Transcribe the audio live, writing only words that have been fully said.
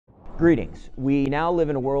Greetings. We now live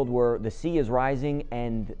in a world where the sea is rising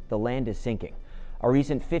and the land is sinking. A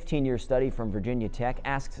recent 15-year study from Virginia Tech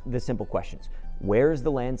asks the simple questions. Where is the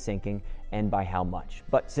land sinking and by how much?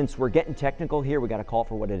 But since we're getting technical here, we got to call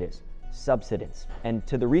for what it is: subsidence. And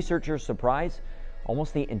to the researchers' surprise,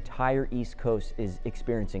 almost the entire East Coast is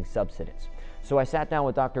experiencing subsidence. So I sat down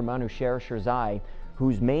with Dr. Manusher Shirzai,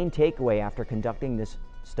 whose main takeaway after conducting this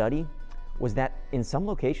study was that in some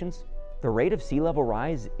locations, the rate of sea level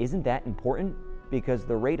rise isn't that important because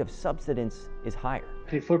the rate of subsidence is higher.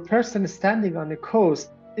 For a person standing on the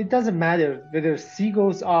coast, it doesn't matter whether sea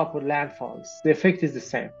goes up or land falls. The effect is the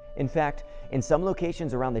same. In fact, in some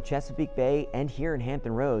locations around the Chesapeake Bay and here in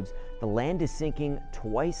Hampton Roads, the land is sinking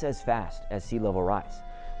twice as fast as sea level rise,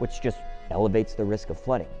 which just elevates the risk of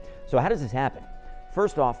flooding. So how does this happen?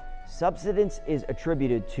 First off, subsidence is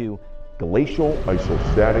attributed to glacial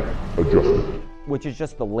isostatic adjustment, which is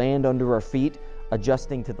just the land under our feet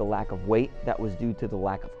adjusting to the lack of weight that was due to the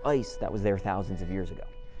lack of ice that was there thousands of years ago.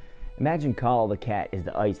 Imagine Kal the cat is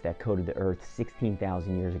the ice that coated the earth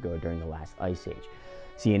 16,000 years ago during the last ice age.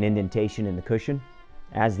 See an indentation in the cushion?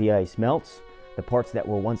 As the ice melts, the parts that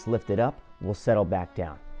were once lifted up will settle back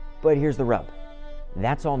down. But here's the rub.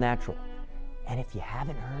 That's all natural. And if you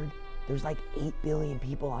haven't heard, there's like 8 billion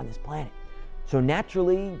people on this planet. So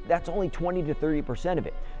naturally, that's only 20 to 30% of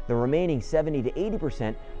it. The remaining 70 to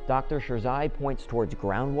 80%, Dr. Shirzai points towards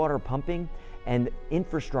groundwater pumping and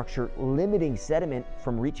infrastructure limiting sediment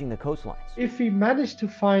from reaching the coastlines. If we manage to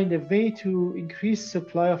find a way to increase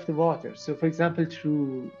supply of the water, so for example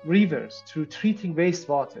through rivers, through treating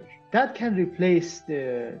wastewater, that can replace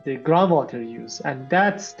the groundwater use, and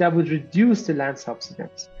that would reduce the land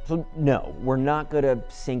subsidence. So no, we're not going to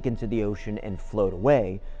sink into the ocean and float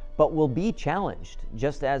away, but will be challenged,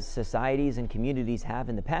 just as societies and communities have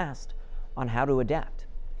in the past, on how to adapt.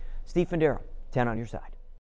 Steve Fendero, 10 on your side.